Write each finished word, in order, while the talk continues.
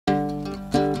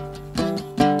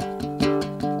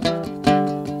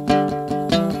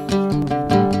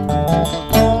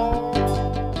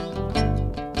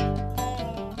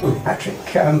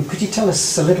could you tell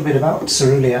us a little bit about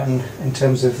Cerulean in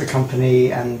terms of the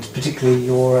company and particularly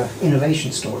your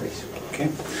innovation stories? Okay.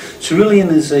 Cerulean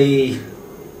is a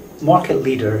market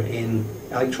leader in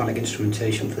electronic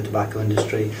instrumentation for the tobacco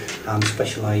industry and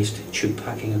specialised tube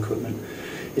packing equipment.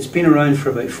 It's been around for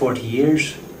about 40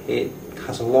 years. It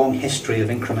has a long history of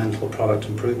incremental product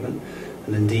improvement,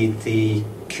 and indeed the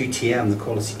QTM, the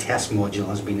quality test module,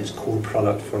 has been its core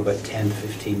product for about 10 to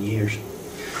 15 years.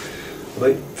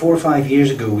 About 4 or 5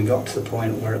 years ago we got to the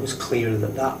point where it was clear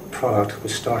that that product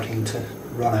was starting to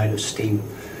run out of steam.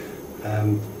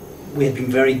 We had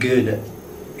been very good at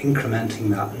incrementing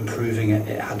that, improving it.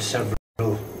 It had several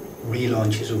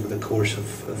relaunches over the course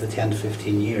of the 10 to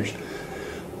 15 years.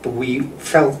 But we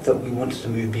felt that we wanted to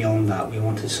move beyond that. We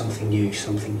wanted something new,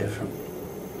 something different.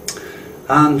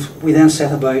 And we then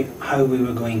set about how we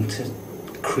were going to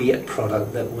create a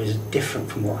product that was different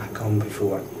from what had gone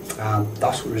before. And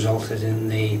that's what resulted in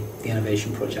the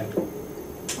innovation project.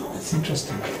 Oh, that's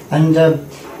interesting. And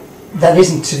that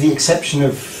isn't to the exception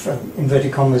of,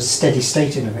 inverted commas, steady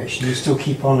state innovation. You still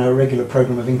keep on a regular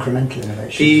program of incremental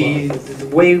innovation. The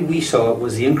way we saw it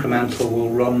was the incremental will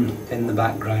run in the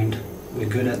background. We're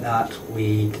good at that.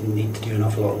 We didn't need to do an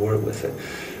awful lot of work with it.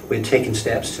 We had taken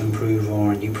steps to improve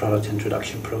our new product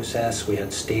introduction process. We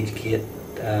had stage gate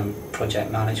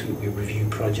project management. We review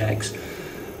projects.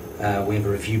 We have a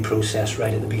review process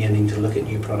right at the beginning to look at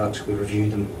new products. We review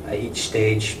them at each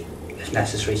stage. If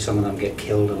necessary, some of them get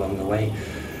killed along the way.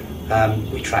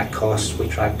 We track costs, we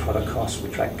track product costs, we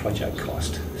track project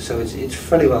cost. So it's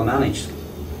fairly well managed.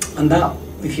 And that,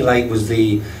 if you like, was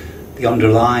the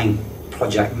underlying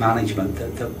project management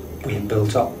that we had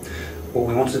built up. What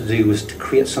we wanted to do was to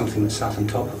create something that sat on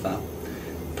top of that.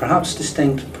 Perhaps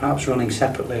distinct, perhaps running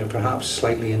separately, or perhaps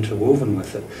slightly interwoven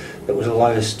with it, that would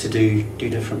allow us to do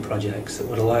different projects, that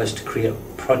would allow us to create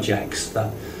projects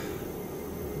that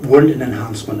weren't an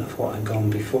enhancement of what had gone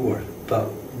before, but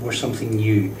were something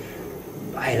new,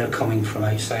 either coming from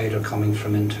outside or coming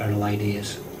from internal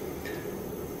ideas.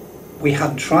 We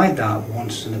had tried that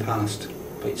once in the past,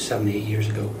 about 7 or 8 years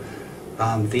ago,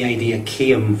 and the idea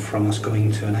came from us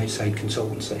going to an outside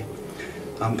consultancy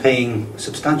and paying a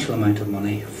substantial amount of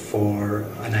money for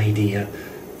an idea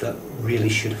that really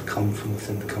should have come from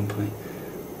within the company.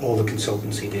 All the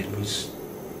consultancy did was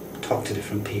talk to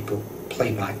different people,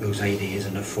 play back those ideas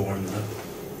in a form that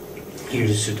here's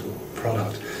a suitable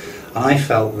product. And I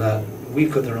felt that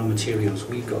we've got the raw materials,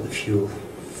 we've got the fuel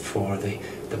for the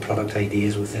product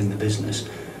ideas within the business.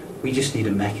 We just need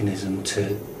a mechanism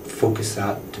to focus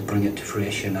that, to bring it to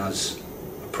fruition as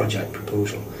a project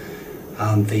proposal.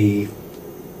 And the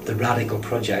radical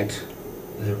project,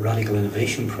 the radical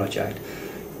innovation project,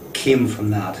 came from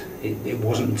that. It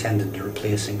wasn't intended to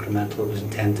replace incremental, it was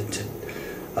intended to,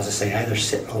 as I say, either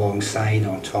sit alongside,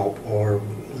 on top, or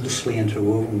loosely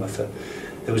interwoven with it.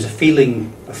 There was a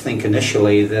feeling, I think,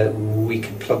 initially that we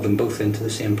could plug them both into the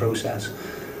same process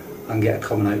and get a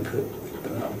common output,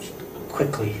 but that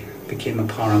quickly became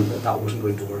apparent that that wasn't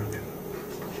going to work.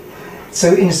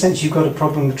 So in a sense you've got a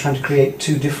problem with trying to create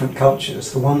two different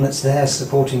cultures, the one that's there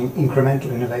supporting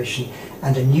incremental innovation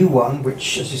and a new one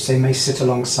which, as you say, may sit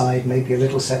alongside, may be a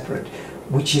little separate,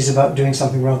 which is about doing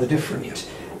something rather different.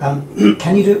 Yeah.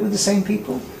 Can you do it with the same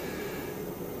people?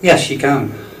 Yes, you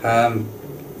can.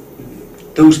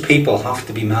 Those people have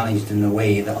to be managed in a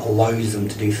way that allows them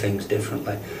to do things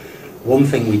differently. One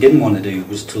thing we didn't want to do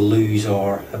was to lose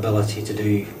our ability to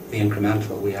do the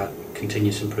incremental. We had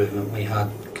continuous improvement, we had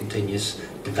continuous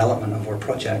development of our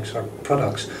projects, our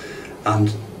products,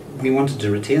 and we wanted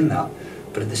to retain that.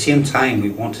 But at the same time we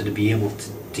wanted to be able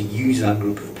to use that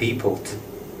group of people to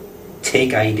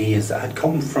take ideas that had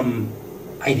come from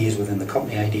ideas within the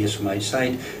company, ideas from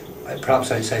outside,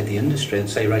 perhaps outside the industry, and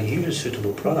say, right, here's a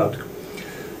suitable product.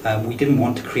 We didn't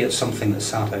want to create something that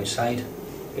sat outside.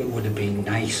 It would have been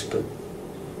nice, but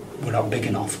we're not big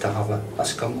enough to have a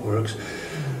skunk works.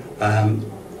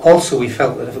 Also, we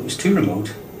felt that if it was too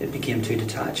remote, it became too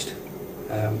detached.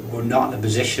 We're not in a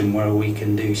position where we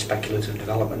can do speculative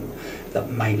development that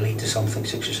might lead to something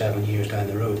 6 or 7 years down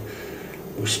the road.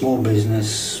 We're a small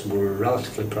business, we're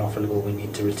relatively profitable, we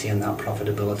need to retain that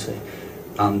profitability.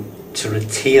 And to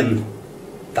retain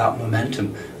that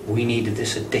momentum, we needed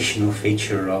this additional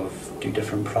feature of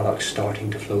different products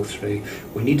starting to flow through.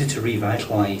 We needed to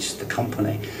revitalise the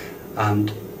company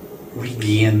and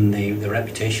regain the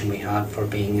reputation we had for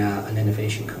being an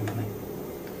innovation company.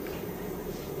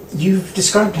 You've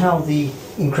described how the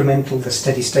incremental, the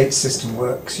steady state system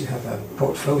works. You have a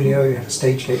portfolio, you have a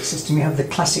stage gate system, you have the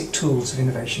classic tools of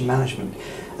innovation management.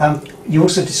 You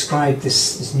also described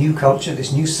this new culture,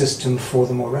 this new system for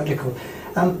the more radical.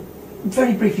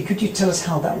 Very briefly, could you tell us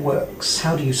how that works?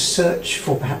 How do you search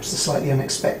for perhaps the slightly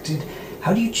unexpected?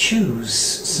 How do you choose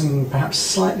some perhaps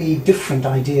slightly different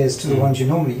ideas to the ones you're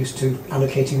normally used to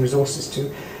allocating resources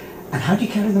to? And how do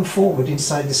you carry them forward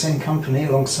inside the same company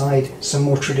alongside some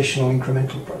more traditional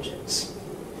incremental projects?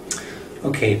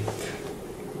 Okay.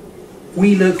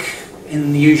 We look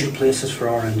in the usual places for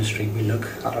our industry. We look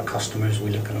at our customers, we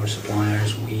look at our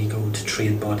suppliers, we go to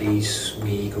trade bodies,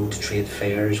 we go to trade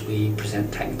fairs, we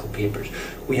present technical papers.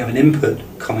 We have an input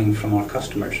coming from our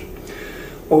customers.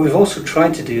 What we've also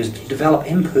tried to do is to develop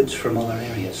inputs from other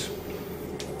areas.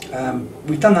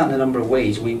 We've done that in a number of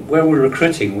ways. Where we're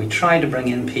recruiting, we try to bring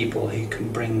in people who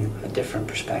can bring a different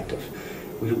perspective.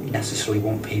 We don't necessarily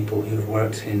want people who've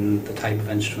worked in the type of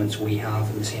instruments we have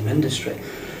in the same industry.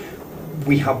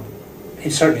 We have,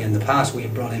 certainly in the past, we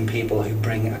have brought in people who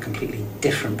bring a completely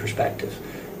different perspective,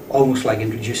 almost like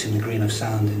introducing the grain of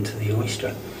sand into the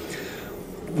oyster.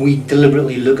 We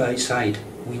deliberately look outside.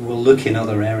 We will look in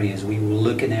other areas. We will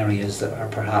look in areas that are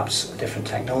perhaps a different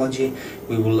technology.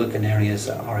 We will look in areas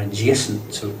that are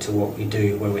adjacent to what we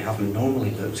do, where we haven't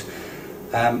normally looked.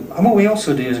 And what we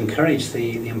also do is encourage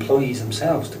the employees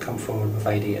themselves to come forward with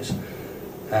ideas.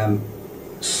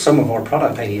 Some of our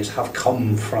product ideas have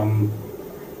come from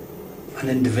an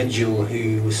individual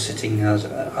who was sitting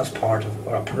as part of,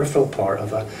 or a peripheral part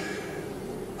of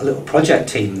a little project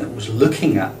team that was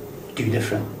looking at do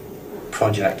different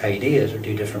project ideas or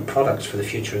do different products for the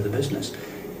future of the business.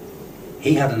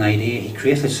 He had an idea, he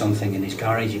created something in his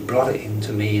garage, he brought it in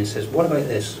to me and says, what about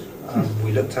this?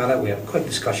 We looked at it, we had a quick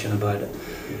discussion about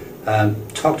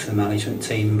it, talked to the management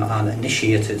team and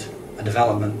initiated a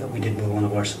development that we did with one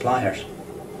of our suppliers.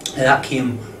 And that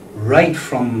came right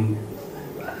from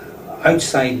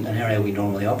outside an area we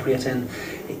normally operate in.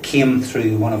 It came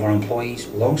through one of our employees,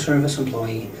 long service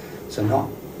employee, so not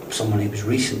someone who was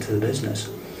recent to the business.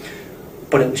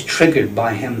 But it was triggered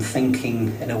by him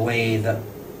thinking in a way that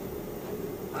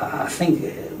I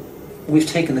think we've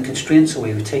taken the constraints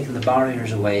away, we've taken the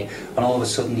barriers away, and all of a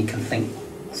sudden he can think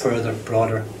further,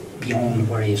 broader, beyond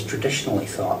where he has traditionally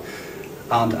thought.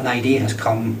 And an idea has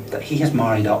come that he has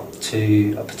married up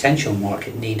to a potential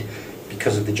market need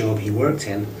because of the job he worked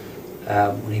in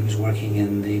when he was working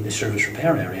in the service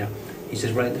repair area. He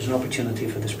says, right, there's an opportunity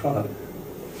for this product.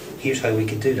 Here's how we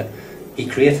could do that. He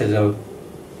created a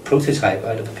prototype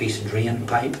out of a piece of drain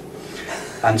pipe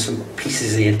and some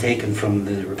pieces he had taken from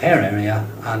the repair area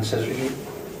and says,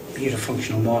 here's a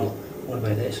functional model, what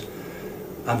about this?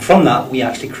 And from that we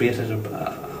actually created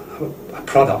a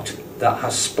product that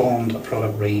has spawned a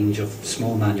product range of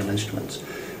small manual instruments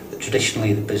that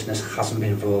traditionally the business hasn't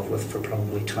been involved with for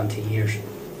probably 20 years.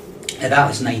 And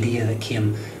that is an idea that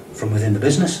came from within the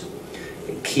business,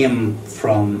 it came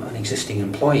from an existing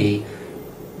employee,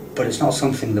 but it's not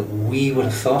something that we would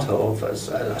have thought of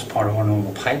as part of our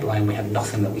normal pipeline. We had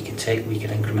nothing that we could take, we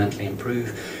could incrementally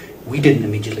improve. We didn't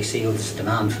immediately say, oh, there's a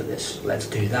demand for this, let's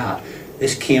do that.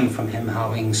 This came from him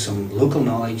having some local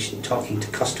knowledge and talking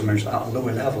to customers at a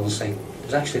lower level and saying,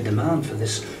 there's actually a demand for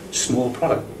this small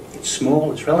product. It's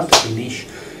small, it's relatively niche,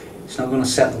 it's not going to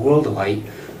set the world alight,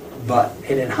 but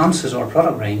it enhances our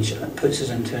product range and it puts us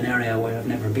into an area where I've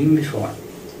never been before.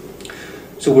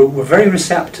 So we're very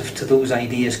receptive to those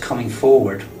ideas coming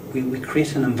forward. We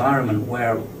create an environment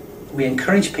where we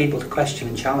encourage people to question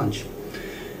and challenge.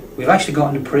 We've actually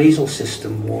got an appraisal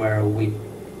system where we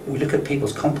look at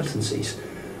people's competencies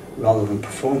rather than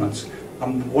performance.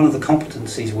 And one of the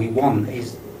competencies we want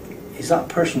is that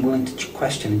person willing to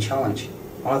question and challenge?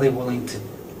 Are they willing to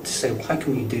say, well, how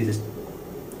can we do this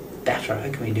better?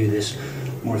 How can we do this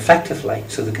more effectively?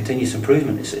 So the continuous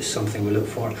improvement is something we look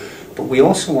for. But we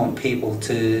also want people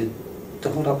to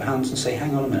hold up their hands and say,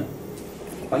 hang on a minute,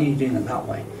 why are you doing it that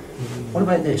way? What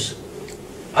about this?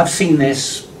 I've seen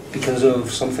this because of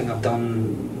something I've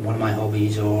done, one of my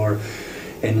hobbies, or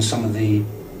in some of the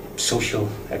social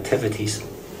activities.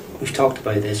 We've talked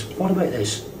about this, what about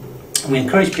this? And we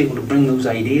encourage people to bring those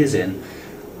ideas in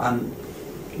and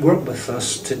work with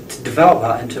us to develop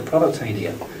that into a product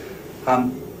idea.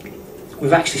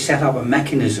 We've actually set up a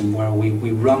mechanism where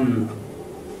we run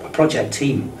a project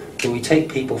team where we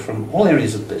take people from all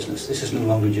areas of the business. This is no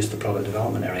longer just the product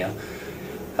development area.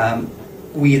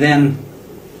 We then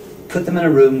put them in a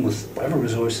room with whatever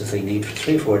resources they need for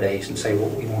 3 or 4 days and say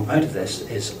what we want out of this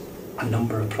is a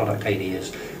number of product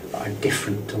ideas that are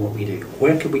different to what we do.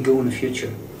 Where could we go in the future?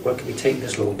 Where could we take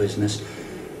this little business?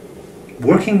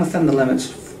 Working within the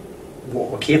limits of what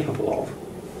we're capable of.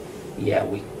 Yeah,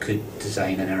 we could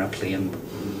design an aeroplane,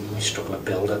 we struggle to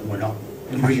build it, we're not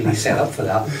really set up for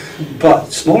that. But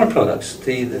smaller products,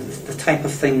 the type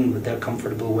of thing that they're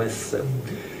comfortable with,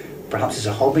 perhaps as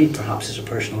a hobby, perhaps as a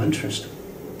personal interest.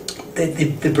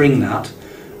 They bring that,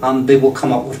 and they will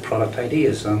come up with product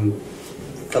ideas. And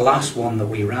the last one that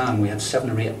we ran, we had 7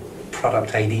 or 8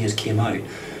 product ideas came out,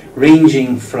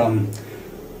 ranging from,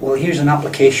 well, here's an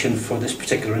application for this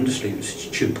particular industry, it was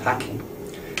tube packing.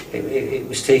 It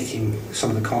was taking some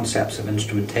of the concepts of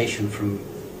instrumentation from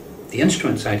the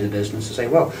instrument side of the business to say,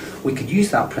 well, we could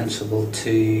use that principle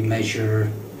to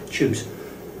measure tubes,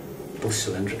 both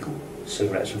cylindrical,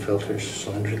 cigarettes and filters,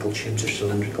 cylindrical tubes are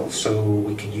cylindrical, so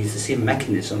we could use the same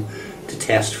mechanism to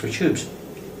test for tubes.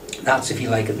 That's, if you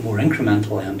like, at the more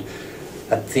incremental end.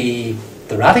 At the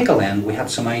radical end, we had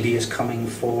some ideas coming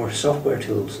for software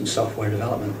tools and software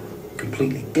development,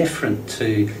 completely different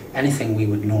to anything we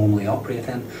would normally operate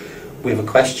in. We have a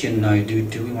question now,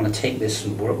 do we want to take this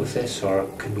and work with this, or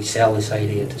could we sell this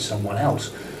idea to someone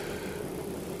else?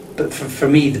 But for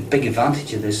me, the big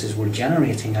advantage of this is we're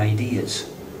generating ideas.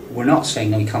 We're not saying,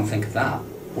 no, we can't think of that.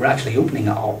 We're actually opening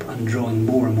it up and drawing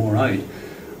more and more out.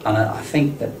 And I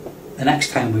think that the next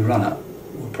time we run it,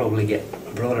 we'll probably get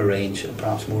a broader range and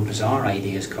perhaps more bizarre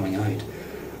ideas coming out.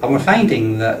 And we're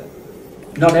finding that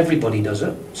not everybody does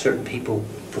it. Certain people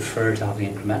prefer to have the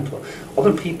incremental.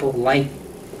 Other people like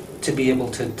to be able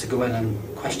to go in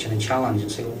and question and challenge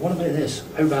and say, well, what about this?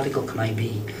 How radical can I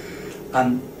be?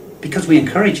 And because we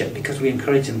encourage it, because we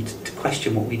encourage them to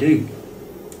question what we do,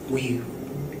 we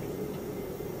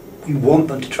want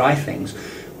them to try things.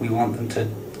 We want them to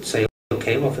say,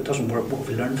 okay, well, if it doesn't work, what have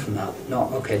we learned from that? No,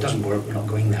 okay, it doesn't work, we're not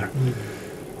going there.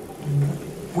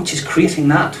 Which is creating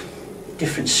that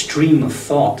different stream of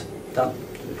thought, that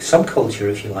subculture,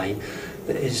 if you like,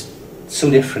 that is so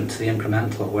different to the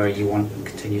incremental, where you want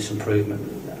continuous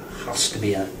improvement. There has to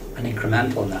be an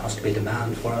incremental, and there has to be a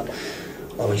demand for it.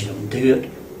 Otherwise, you don't do it.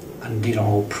 And the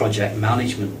whole project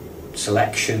management,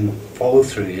 selection, follow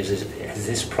through is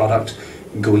this product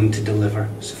going to deliver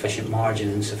sufficient margin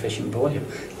and sufficient volume,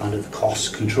 and are the costs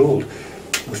controlled?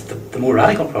 With the more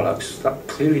radical products, that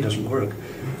clearly doesn't work.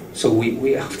 So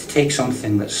we have to take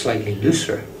something that's slightly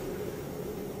looser.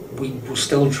 We will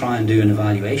still try and do an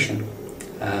evaluation.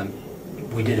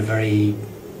 We did a very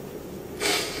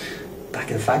back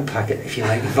of the fag packet, if you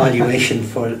like, evaluation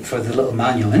for the little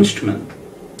manual instrument.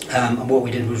 And what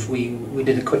we did was we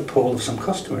did a quick poll of some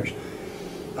customers,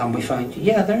 and we found,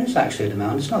 yeah, there is actually a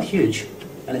demand. It's not huge,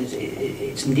 and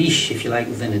it's niche, if you like,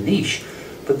 within a niche,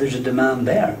 but there's a demand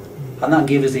there. And that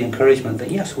gave us the encouragement that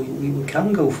yes, we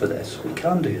can go for this, we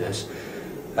can do this.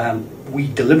 We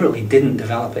deliberately didn't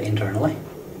develop it internally.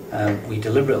 We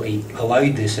deliberately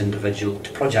allowed this individual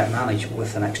to project manage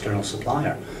with an external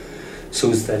supplier,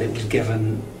 so that it was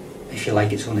given, if you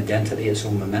like, its own identity, its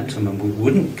own momentum, and we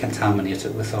wouldn't contaminate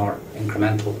it with our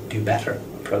incremental do better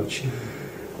approach.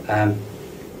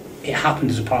 It happened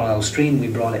as a parallel stream. We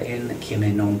brought it in, it came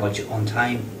in on budget, on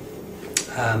time,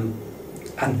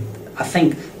 and I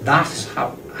think that has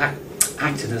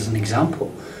acted as an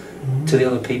example to the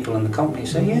other people in the company.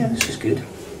 Say, yeah, this is good.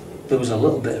 There was a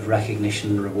little bit of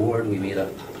recognition and reward. We made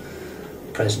a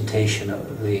presentation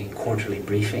at the quarterly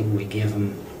briefing. We gave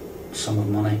them a sum of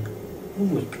money.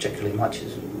 It was particularly much,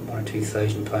 as £1,000 or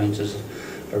 £2,000 as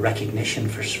a recognition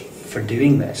for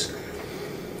doing this.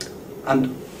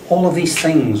 And all of these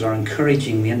things are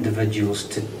encouraging the individuals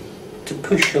to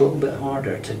push a little bit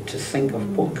harder, to think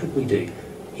of what could we do.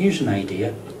 Here's an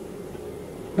idea.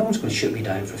 No one's going to shoot me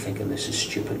down for thinking this is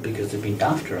stupid because they've been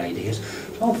dafter ideas.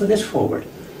 So I'll put this forward.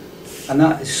 And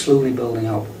that is slowly building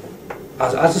up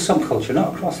as a subculture,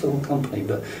 not across the whole company,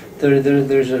 but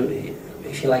there's a,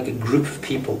 if you like, a group of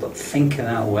people that think in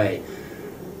that way,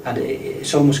 and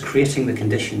it's almost creating the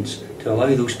conditions to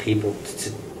allow those people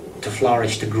to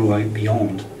flourish, to grow out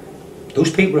beyond.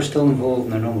 Those people are still involved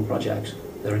in their normal projects,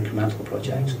 their incremental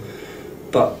projects,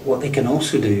 but what they can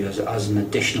also do as an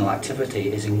additional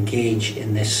activity is engage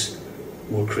in this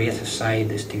more creative side,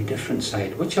 this do different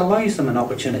side, which allows them an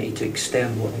opportunity to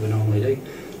extend what they would normally do.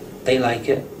 They like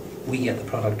it, we get the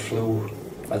product flow,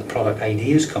 the product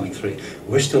ideas coming through.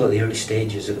 We're still at the early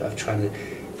stages of trying to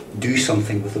do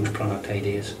something with those product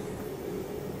ideas.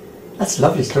 That's a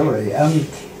lovely story, and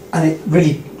it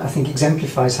really, I think,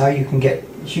 exemplifies how you can get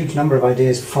a huge number of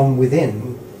ideas from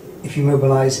within if you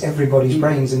mobilise everybody's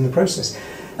brains in the process.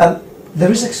 There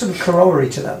is a sort of corollary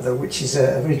to that, though, which is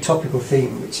a very topical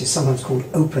theme, which is sometimes called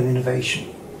open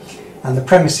innovation. And the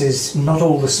premise is not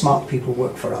all the smart people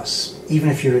work for us. Even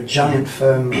if you're a giant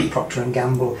firm like Procter &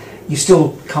 Gamble, you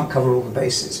still can't cover all the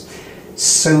bases.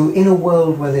 So in a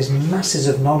world where there's masses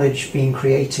of knowledge being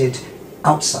created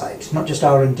outside, not just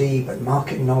R&D, but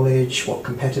market knowledge, what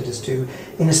competitors do,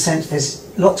 in a sense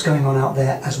there's lots going on out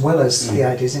there as well as the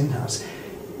ideas in-house.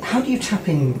 how do you tap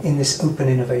in this open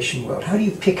innovation world? How do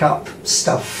you pick up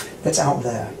stuff that's out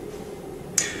there?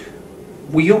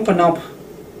 We open up,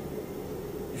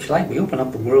 if you like, we open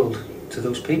up the world to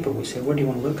those people. We say, where do you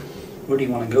want to look? Where do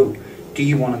you want to go? Do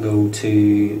you want to go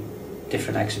to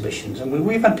different exhibitions? And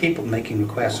we've had people making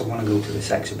requests. I want to go to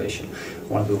this exhibition. I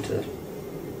want to go to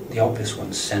the obvious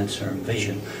ones, sensor and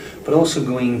vision, but also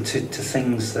going to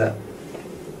things that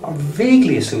are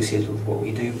vaguely associated with what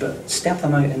we do, but step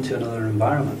them out into another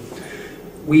environment.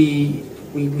 We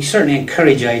certainly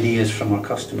encourage ideas from our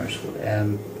customers,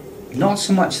 not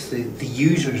so much the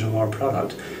users of our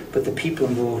product, but the people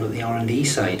involved at the R&D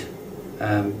side.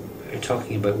 Are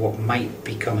talking about what might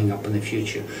be coming up in the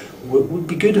future. Would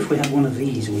be good if we had one of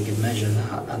these and we could measure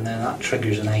that, and then that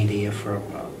triggers an idea for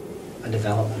a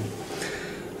development.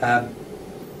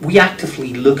 We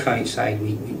actively look outside,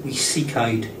 we seek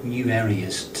out new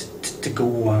areas to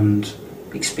go and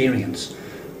experience.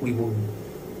 We will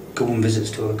go on visits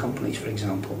to other companies, for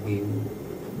example.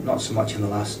 Not so much in the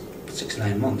last 6 or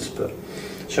 9 months, but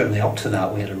certainly up to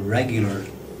that we had a regular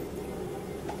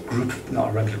group, not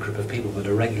a regular group of people, but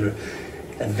a regular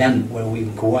event where we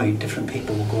go out, different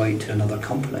people will go out to another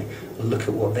company, look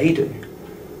at what they do.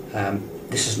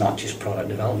 This is not just product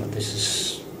development, this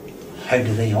is how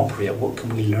do they operate, what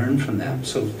can we learn from them.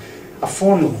 So a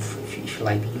form of, if you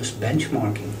like, loose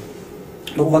benchmarking.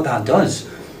 But what that does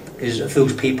is if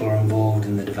those people are involved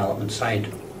in the development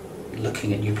side,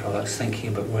 looking at new products, thinking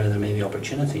about where there may be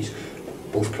opportunities,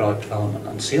 both product development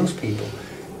and salespeople,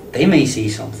 they may see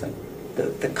something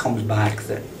that comes back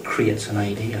that creates an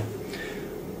idea.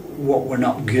 What we're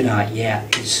not good at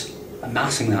yet is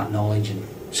amassing that knowledge and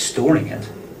storing it.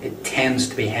 It tends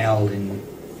to be held in,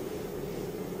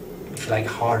 if you like,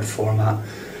 hard format,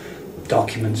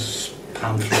 documents,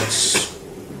 pamphlets,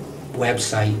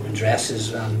 website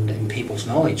addresses, and in people's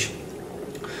knowledge.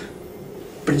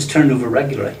 But it's turned over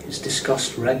regularly, it's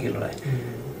discussed regularly.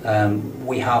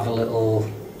 We have a little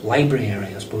library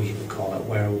area, I suppose you could call it,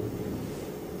 where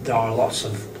there are lots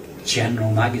of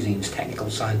general magazines,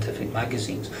 technical scientific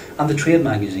magazines, and the trade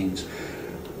magazines,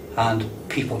 and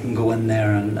people can go in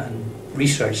there and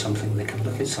research something, they can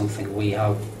look at something. We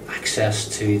have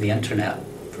access to the internet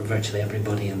for virtually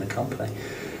everybody in the company,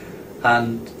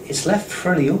 and it's left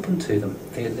fairly open to them.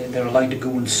 They're allowed to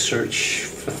go and search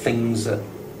for things that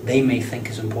they may think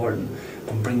is important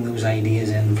and bring those ideas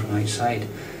in from outside.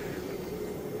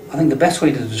 I think the best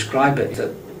way to describe it is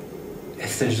that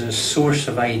if there's a source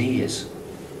of ideas,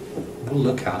 we'll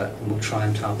look at it and we'll try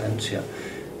and tap into it.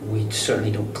 We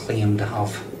certainly don't claim to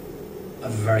have a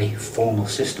very formal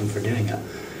system for doing it,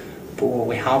 but what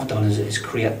we have done is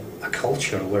create a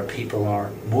culture where people are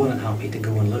more than happy to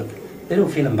go and look. They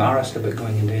don't feel embarrassed about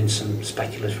going and doing some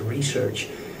speculative research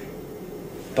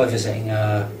by visiting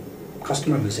a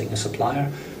customer, visiting a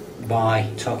supplier, by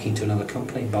talking to another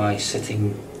company, by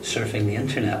sitting surfing the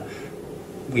internet.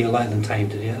 We allow them time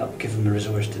to do it, give them the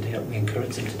resource to do it, we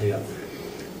encourage them to do it.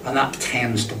 And that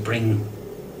tends to bring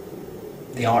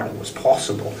the art of what's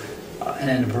possible and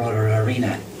in a broader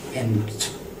arena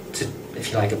into,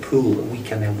 if you like, a pool that we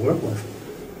can then work with.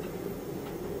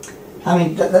 I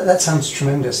mean, that sounds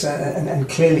tremendous, and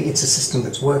clearly it's a system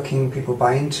that's working, people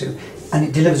buy into, and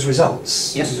it delivers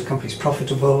results. Yes. The company's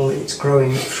profitable, it's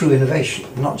growing through innovation,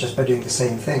 not just by doing the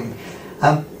same thing.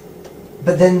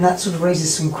 But then that sort of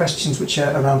raises some questions which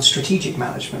are around strategic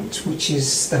management, which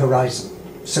is the horizon.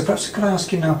 So perhaps could I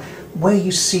ask you now, where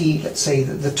you see, let's say,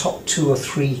 the top 2 or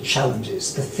 3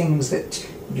 challenges, the things that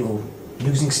you're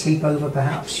losing sleep over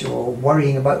perhaps, you're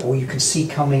worrying about, or you can see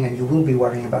coming and you will be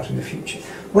worrying about in the future.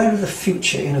 Where are the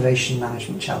future innovation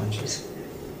management challenges?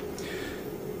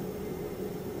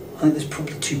 I think there's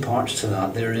probably 2 parts to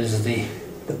that. There is the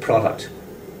product.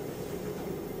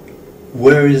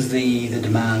 Where is the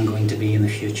demand going to be in the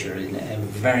future in a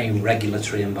very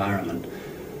regulatory environment?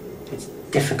 It's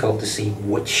difficult to see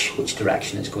which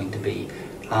direction it's going to be.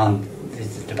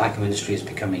 The tobacco industry is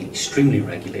becoming extremely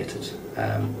regulated.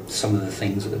 Some of the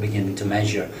things that they're beginning to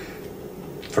measure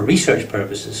for research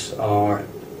purposes are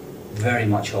very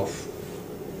much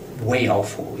way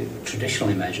off what we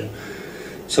traditionally measure.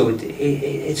 So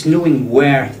it's knowing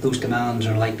where those demands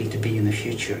are likely to be in the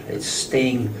future. It's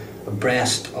staying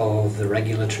abreast of the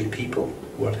regulatory people,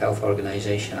 World Health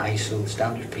Organization, ISO, the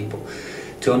standard people,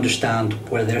 to understand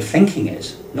where their thinking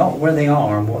is, not where they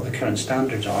are and what the current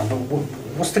standards are, but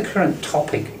what's the current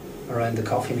topic around the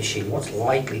coffee machine, what's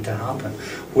likely to happen,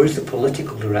 where's the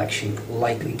political direction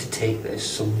likely to take this,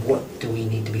 so what do we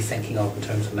need to be thinking of in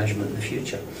terms of measurement in the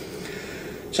future.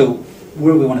 So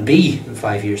where we want to be in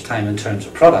 5 years' time in terms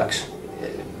of products,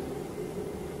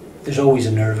 there's always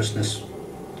a nervousness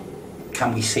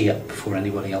can we see it before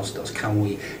anybody else does? Can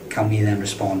we then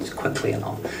respond quickly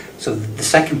enough? So the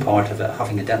second part of it,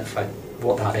 having identified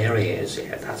what that area is,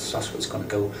 that's what's going to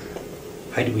go.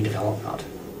 How do we develop that?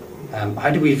 How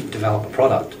do we develop a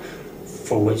product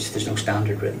for which there's no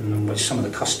standard written, and which some of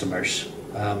the customers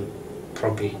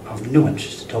probably have no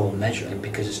interest at all in measuring,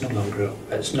 because it's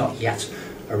not yet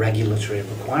a regulatory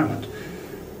requirement.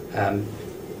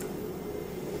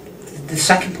 The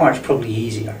second part is probably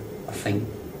easier, I think,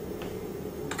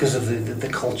 because of the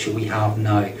culture we have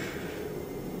now.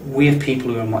 We have people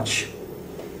who are much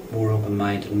more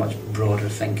open-minded, much broader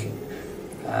thinking.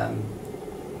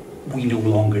 We no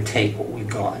longer take what we've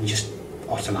got and just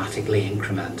automatically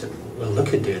increment it. We'll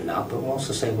look at doing that, but we'll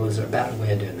also say, well, is there a better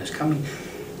way of doing this? Can we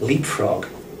leapfrog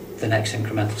the next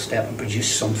incremental step and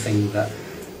produce something that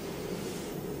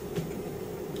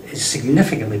is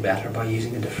significantly better by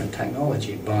using a different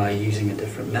technology, by using a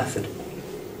different method?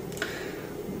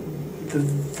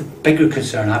 The bigger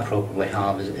concern I probably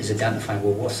have is identifying,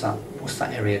 well, what's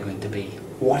that area going to be?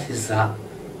 What is that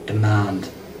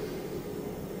demand?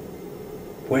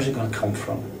 Where's it going to come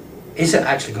from? Is it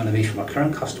actually going to be from our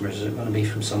current customers? Is it going to be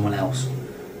from someone else?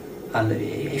 And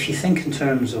if you think in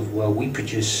terms of, well, we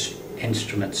produce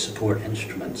instruments, support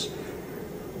instruments.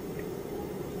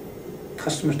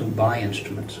 Customers don't buy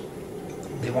instruments.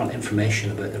 They want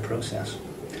information about their process.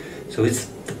 So it's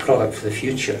the product for the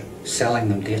future, selling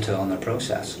them data on their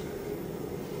process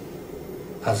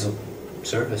as a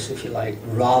service, if you like,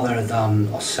 rather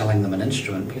than us selling them an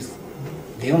instrument, because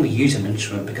they only use an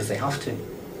instrument because they have to.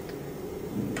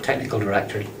 The technical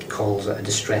director calls it a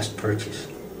distressed purchase.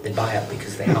 They buy it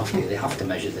because they have to. They have to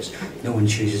measure this. No one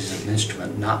chooses an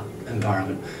instrument in that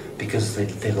environment because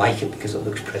they like it, because it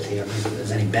looks pretty, or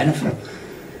there's any benefit.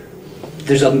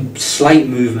 There's a slight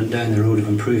movement down the road of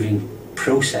improving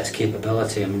process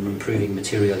capability and improving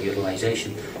material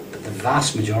utilisation, but the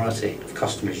vast majority of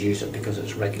customers use it because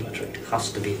it's regulatory. It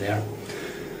has to be there.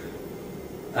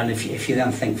 And if you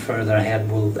then think further ahead,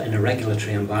 well, in a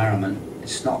regulatory environment,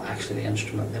 it's not actually the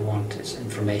instrument they want, it's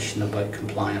information about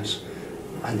compliance.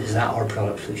 And is that our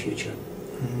product for the future?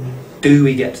 Mm-hmm. Do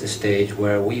we get to the stage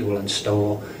where we will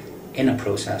install in a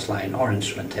process line or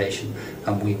instrumentation,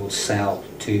 and we will sell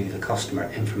to the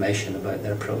customer information about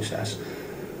their process,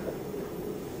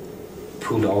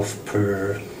 pulled off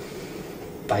per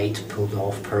byte, pulled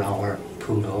off per hour,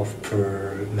 pulled off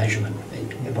per measurement,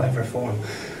 in whatever form?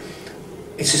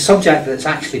 It's a subject that's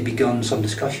actually begun some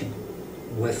discussion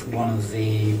with one of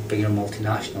the bigger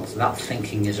multinationals. That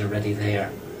thinking is already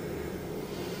there.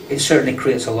 It certainly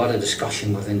creates a lot of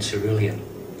discussion within Cerulean.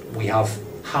 We have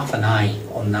half an eye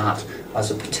on that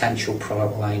as a potential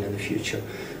product line in the future,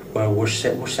 where we're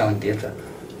selling data,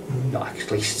 not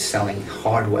actually selling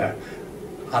hardware,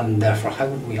 and therefore how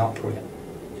would we operate?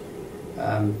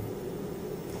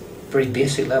 Very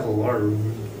basic level, or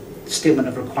statement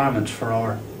of requirements for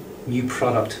our new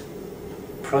product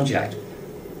project.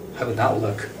 How would that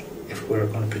look if we're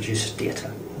going to produce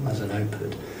data as an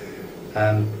output?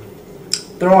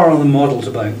 There are other models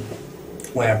about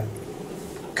where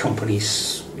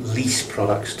companies lease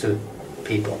products to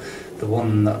people. The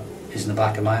one that is in the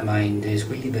back of my mind is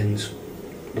wheelie bins.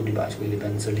 Nobody buys wheelie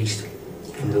bins, they're leased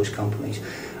from those companies.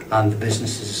 And the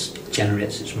business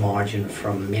generates its margin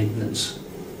from maintenance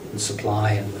and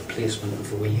supply and replacement of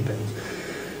the wheelie bins.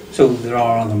 So there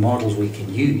are other models we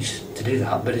can use to do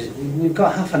that, but we've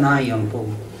got half an eye on,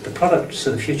 well, the products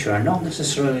of the future are not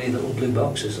necessarily little blue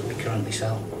boxes that we currently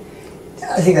sell.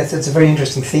 I think that's a very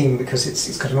interesting theme, because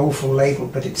it's got an awful label,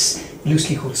 but it's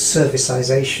loosely called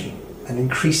servicisation, and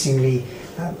increasingly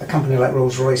a company like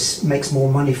Rolls-Royce makes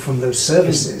more money from those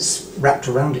services wrapped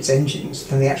around its engines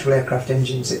than the actual aircraft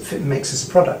engines it makes as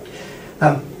a product.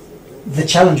 The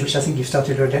challenge, which I think you've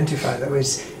started to identify, though,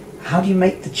 is how do you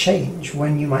make the change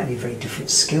when you might need very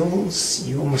different skills?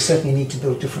 You almost certainly need to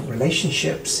build different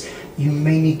relationships. You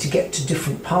may need to get to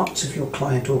different parts of your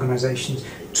client organisations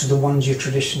to the ones you're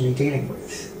traditionally dealing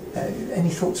with. Any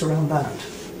thoughts around that?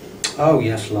 Oh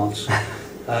yes, lots.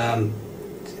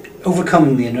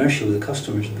 Overcoming the inertia with the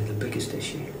customers will be the biggest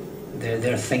issue.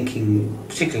 They're thinking,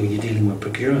 particularly when you're dealing with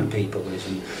procurement people, is,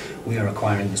 and we are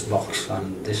acquiring this box,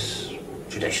 and this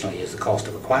traditionally is the cost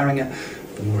of acquiring it.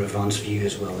 The more advanced view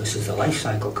as well, this is the life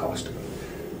cycle cost.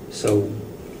 So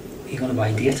you're going to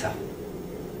buy data.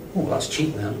 Oh, that's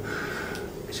cheap then.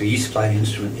 So you supply the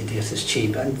instrument, the data is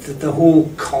cheap, and the whole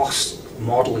cost,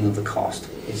 modelling of the cost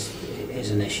is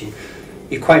an issue.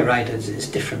 You're quite right, it's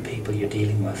different people you're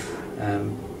dealing with.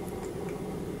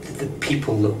 The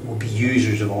people that will be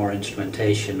users of our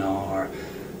instrumentation are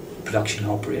production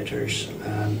operators,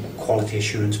 quality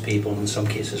assurance people, in some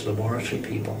cases laboratory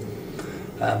people.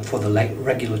 for the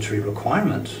regulatory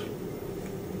requirement,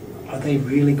 are they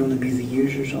really going to be the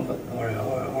users of it,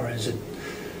 or is it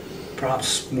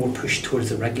perhaps more pushed towards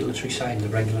the regulatory side, the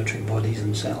regulatory bodies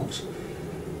themselves?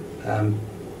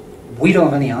 We don't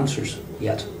have any answers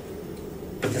yet,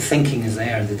 but the thinking is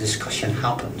there, the discussion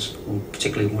happens,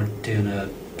 particularly when we're doing a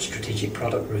strategic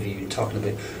product review and talking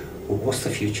about, well, what's the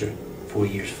future 4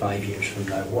 years, 5 years from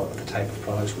now, what are the type of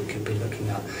products we could be looking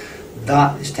at?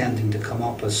 That is tending to come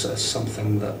up as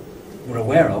something that we're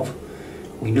aware of.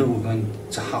 We know we're going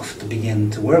to have to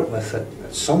begin to work with it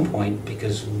at some point,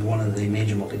 because one of the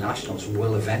major multinationals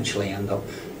will eventually end up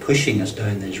pushing us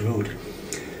down this road.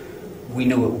 We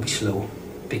know it will be slow,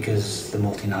 because the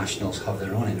multinationals have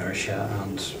their own inertia,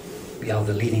 and we have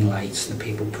the leading lights, the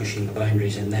people pushing the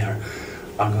boundaries in there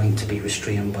are going to be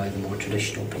restrained by the more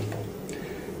traditional people.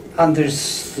 And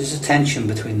there's a tension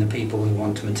between the people who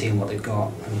want to maintain what they've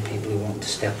got and the people who want to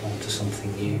step onto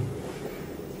something new.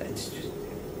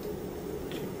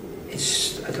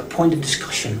 It's a point of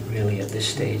discussion really at this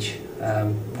stage.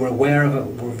 We're aware of it,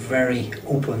 we're very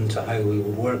open to how we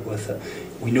would work with it.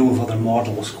 We know of other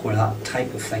models where that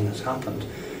type of thing has happened,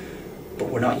 but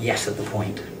we're not yet at the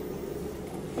point.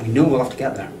 We know we'll have to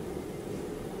get there.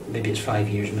 Maybe it's 5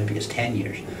 years, maybe it's 10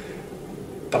 years,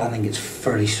 but I think it's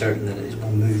fairly certain that it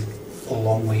will move a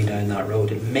long way down that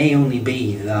road. It may only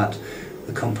be that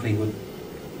the company would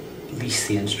lease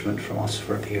the instrument from us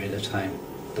for a period of time,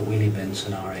 the wheelie bin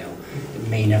scenario. It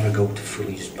may never go to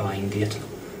fully just buying data.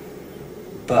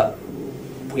 But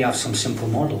we have some simple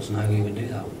models on how we would do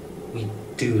that. We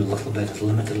do a little bit of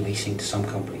limited leasing to some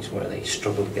companies where they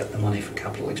struggle to get the money for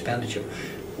capital expenditure.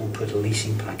 We'll put a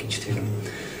leasing package to them.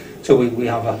 So we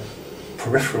have a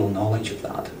peripheral knowledge of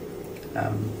that.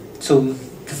 So the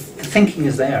thinking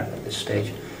is there at this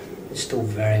stage. It's still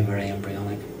very, very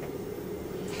embryonic.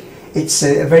 It's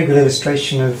a very good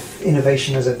illustration of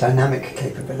innovation as a dynamic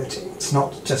capability. It's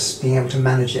not just being able to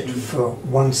manage it for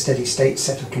one steady state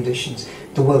set of conditions.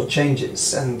 The world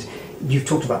changes, and you've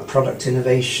talked about product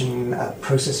innovation,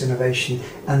 process innovation,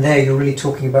 and there you're really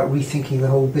talking about rethinking the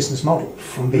whole business model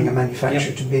from being a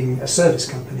manufacturer to being a service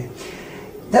company.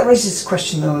 That raises the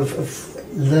question though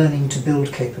of learning to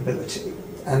build capability.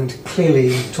 And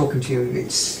clearly, talking to you,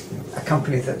 it's a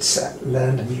company that's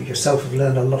learned, and you yourself have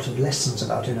learned a lot of lessons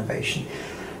about innovation.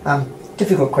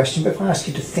 Difficult question, but if I ask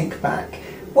you to think back,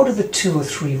 what are the 2 or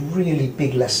 3 really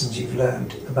big lessons you've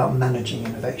learned about managing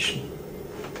innovation?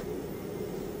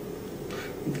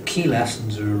 The key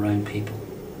lessons are around people.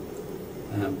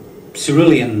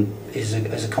 Cerulean is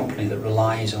a company that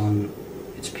relies on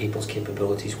its people's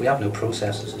capabilities. We have no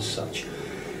processes as such.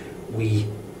 We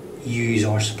use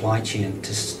our supply chain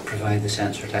to provide the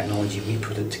sensor technology. We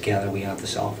put it together, we have the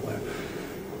software.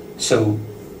 So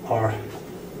our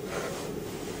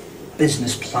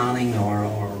business planning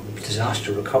or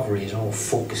disaster recovery is all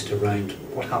focused around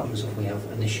what happens if we have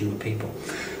an issue with people.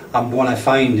 And what I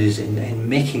found is in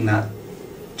making that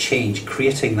change,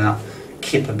 creating that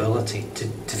capability to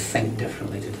think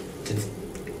differently, to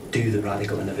do the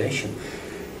radical innovation,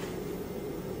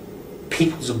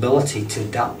 people's ability to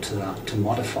adapt to that, to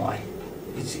modify,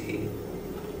 it's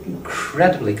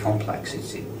incredibly complex.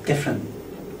 It's different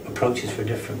approaches for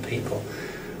different people.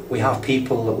 We have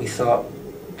people that we thought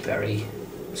very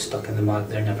stuck in the mud,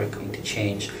 they're never going to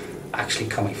change, actually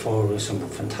coming forward with some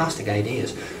fantastic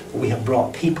ideas. We have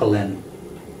brought people in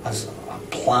as a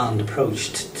planned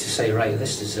approach to say, right,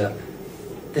 this is an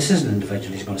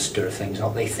individual who's going to stir things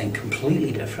up. They think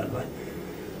completely differently.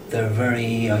 They're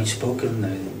very outspoken,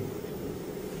 they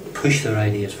push their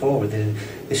ideas forward.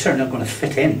 They certainly are going to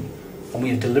fit in, and we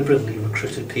have deliberately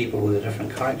recruited people with a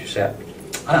different character set,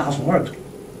 and it hasn't worked.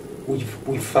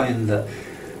 We've found that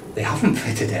they haven't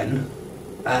fitted in,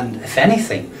 and if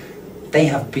anything, they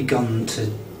have begun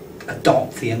to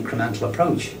adopt the incremental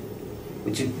approach,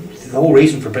 which is the whole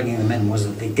reason for bringing them in, was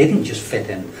that they didn't just fit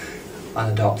in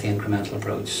and adopt the incremental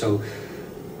approach. So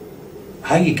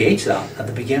how you gauge that at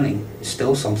the beginning is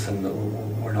still something that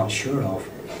we're not sure of.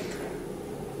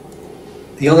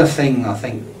 The other thing I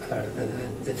think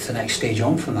that's the next stage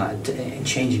on from that, in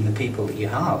changing the people that you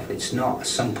have, it's not a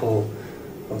simple,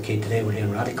 okay, today we're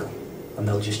doing radical and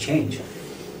they'll just change.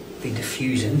 They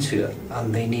diffuse into it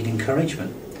and they need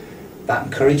encouragement. That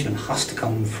encouragement has to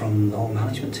come from the whole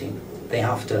management team. They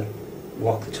have to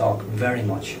walk the talk very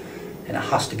much, and it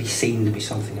has to be seen to be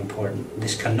something important.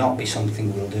 This cannot be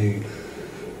something we'll do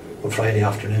on Friday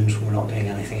afternoons when we're not doing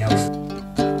anything else.